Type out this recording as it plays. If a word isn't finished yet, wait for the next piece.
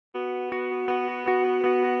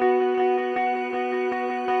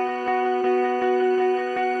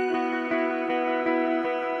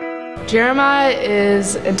Jeremiah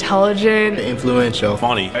is intelligent, influential,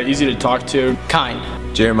 funny, easy to talk to,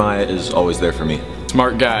 kind. Jeremiah is always there for me.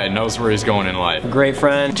 Smart guy, knows where he's going in life. A great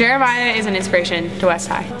friend. Jeremiah is an inspiration to West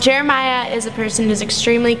High. Jeremiah is a person who's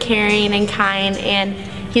extremely caring and kind, and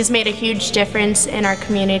he's made a huge difference in our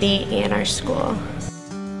community and our school.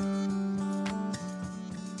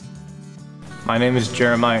 My name is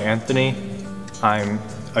Jeremiah Anthony. I'm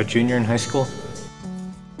a junior in high school.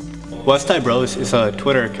 West High Bros is a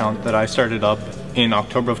Twitter account that I started up in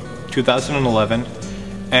October of 2011,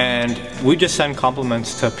 and we just send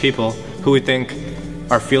compliments to people who we think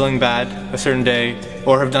are feeling bad a certain day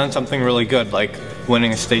or have done something really good, like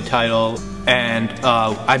winning a state title. And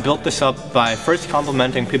I built this up by first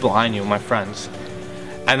complimenting people I knew, my friends,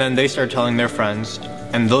 and then they started telling their friends,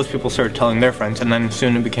 and those people started telling their friends, and then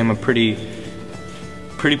soon it became a pretty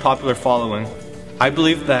popular following. I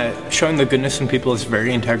believe that showing the goodness in people is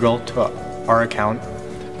very integral to our account,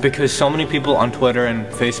 because so many people on Twitter and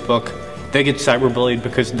Facebook, they get cyberbullied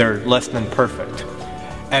because they're less than perfect.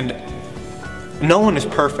 And no one is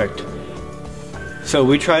perfect. So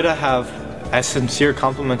we try to have as sincere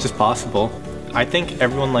compliments as possible. I think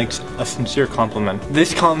everyone likes a sincere compliment.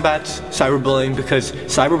 This combats cyberbullying because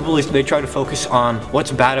cyberbullies, they try to focus on what's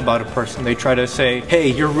bad about a person. They try to say, hey,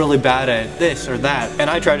 you're really bad at this or that. And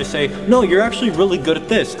I try to say, no, you're actually really good at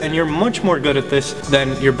this, and you're much more good at this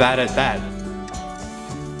than you're bad at that.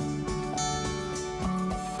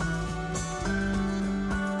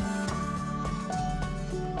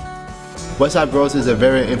 West High Bros is a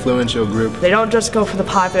very influential group. They don't just go for the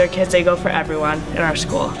popular kids, they go for everyone in our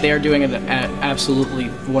school. They are doing an absolutely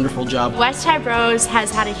wonderful job. West High Bros has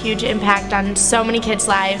had a huge impact on so many kids'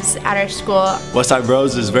 lives at our school. West High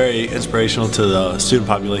Bros is very inspirational to the student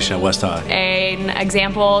population at West High. An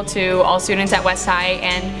example to all students at West High,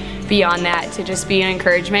 and beyond that, to just be an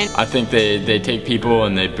encouragement. I think they take people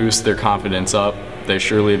and they boost their confidence up. They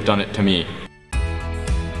surely have done it to me.